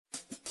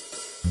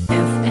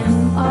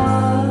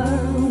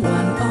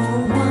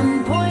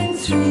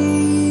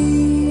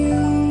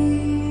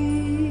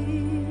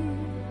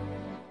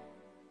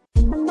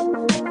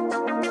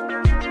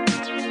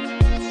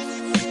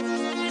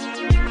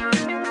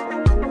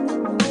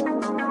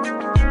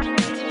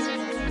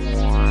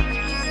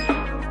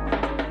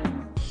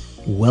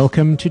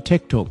Welcome to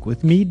Tech Talk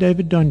with me,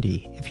 David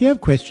Dondi. If you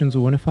have questions or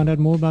want to find out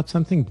more about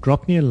something,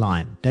 drop me a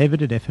line,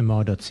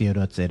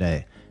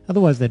 david@fmr.co.za.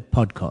 Otherwise, that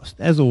podcast,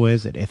 as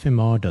always, at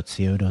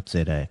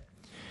fmr.co.za.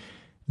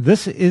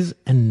 This is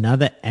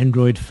another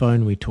Android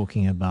phone we're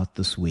talking about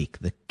this week,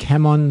 the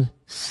Camon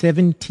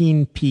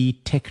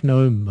 17P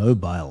Tecno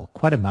Mobile.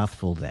 Quite a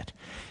mouthful, that.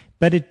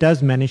 But it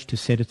does manage to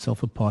set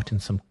itself apart in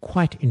some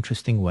quite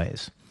interesting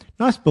ways.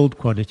 Nice build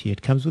quality.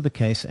 It comes with a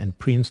case and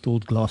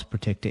pre-installed glass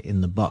protector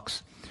in the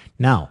box.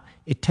 Now,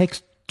 it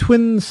takes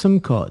twin SIM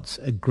cards,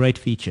 a great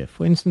feature.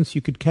 For instance,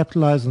 you could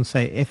capitalize on,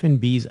 say,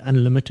 FNB's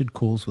unlimited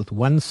calls with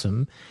one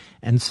SIM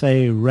and,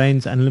 say,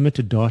 Rain's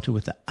unlimited data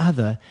with the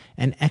other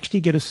and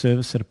actually get a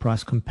service at a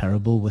price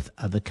comparable with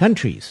other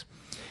countries.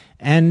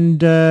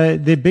 And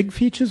their big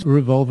features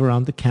revolve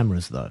around the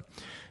cameras, though.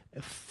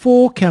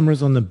 4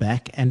 cameras on the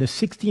back and a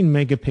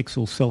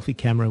 16-megapixel selfie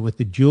camera with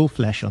the dual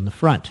flash on the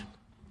front.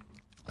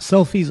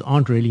 Selfies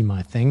aren't really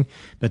my thing,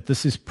 but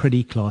this is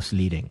pretty class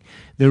leading.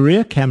 The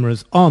rear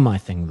cameras are my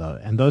thing though,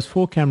 and those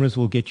 4 cameras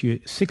will get you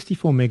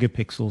 64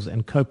 megapixels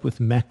and cope with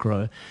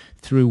macro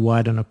through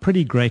wide and are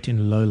pretty great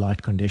in low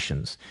light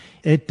conditions.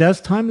 It does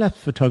time-lapse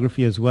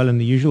photography as well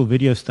and the usual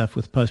video stuff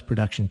with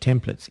post-production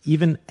templates,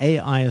 even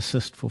AI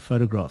assist for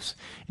photographs.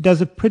 It does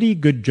a pretty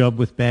good job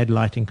with bad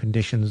lighting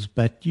conditions,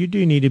 but you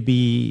do need to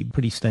be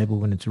pretty stable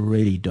when it's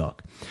really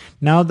dark.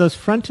 Now, those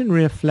front and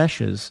rear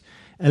flashes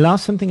allow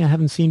something I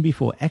haven't seen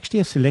before, actually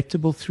a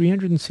selectable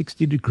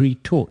 360-degree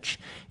torch.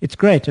 It's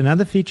great.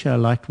 Another feature I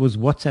liked was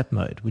WhatsApp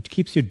mode, which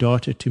keeps your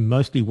data to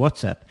mostly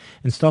WhatsApp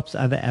and stops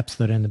other apps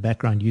that are in the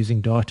background using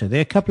data. There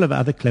are a couple of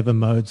other clever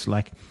modes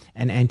like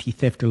an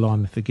anti-theft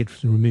alarm if it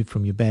gets removed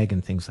from your bag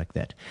and things like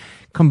that.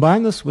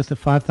 Combine this with a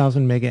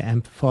 5,000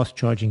 mega-amp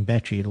fast-charging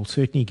battery. It'll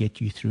certainly get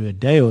you through a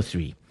day or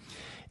 3.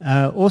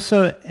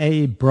 Also,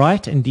 a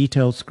bright and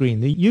detailed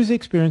screen. The user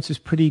experience is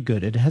pretty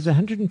good. It has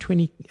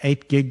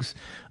 128 gigs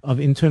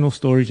of internal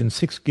storage and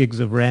 6 gigs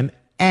of RAM,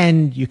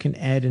 and you can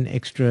add an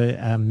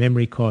extra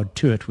memory card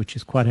to it, which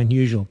is quite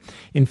unusual.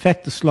 In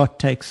fact, the slot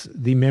takes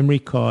the memory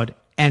card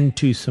and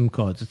 2 SIM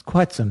cards. It's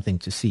quite something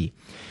to see.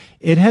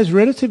 It has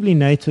relatively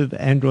native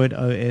Android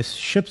OS,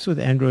 ships with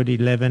Android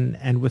 11,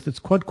 and with its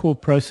quad-core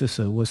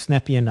processor was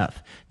snappy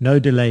enough. No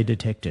delay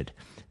detected.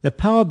 The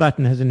power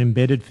button has an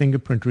embedded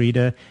fingerprint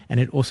reader,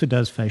 and it also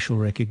does facial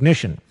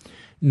recognition.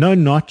 No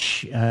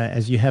notch,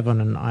 as you have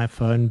on an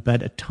iPhone,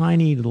 but a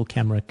tiny little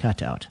camera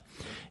cutout.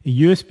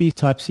 USB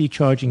Type-C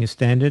charging is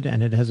standard,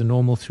 and it has a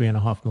normal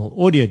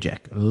 3.5mm audio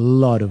jack. A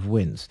lot of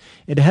wins.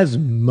 It has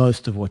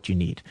most of what you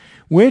need.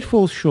 Where it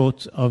falls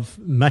short of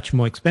much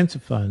more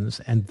expensive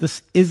phones, and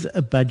this is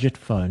a budget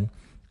phone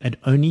at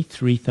only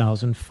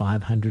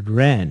 3,500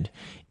 Rand,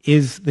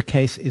 is the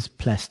case is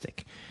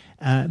plastic.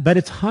 But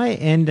it's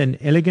high-end and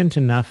elegant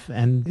enough,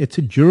 and it's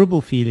a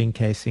durable feeling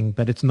casing,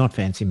 but it's not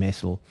fancy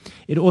metal.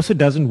 It also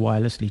doesn't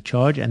wirelessly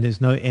charge, and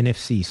there's no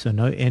NFC, so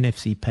no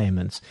NFC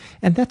payments.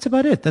 And that's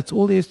about it. That's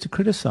all there is to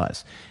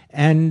criticize.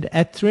 And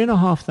at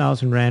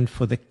 3,500 Rand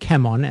for the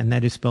Camon, and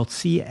that is spelled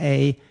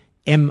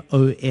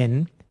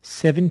Camon,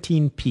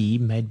 17P,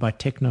 made by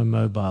Tecno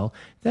Mobile,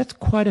 that's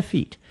quite a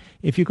feat.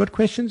 If you've got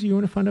questions or you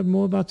want to find out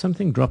more about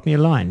something, drop me a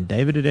line,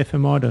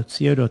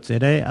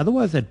 david@fmr.co.za,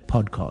 otherwise that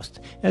podcast,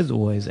 as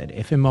always, at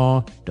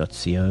fmr.co.za.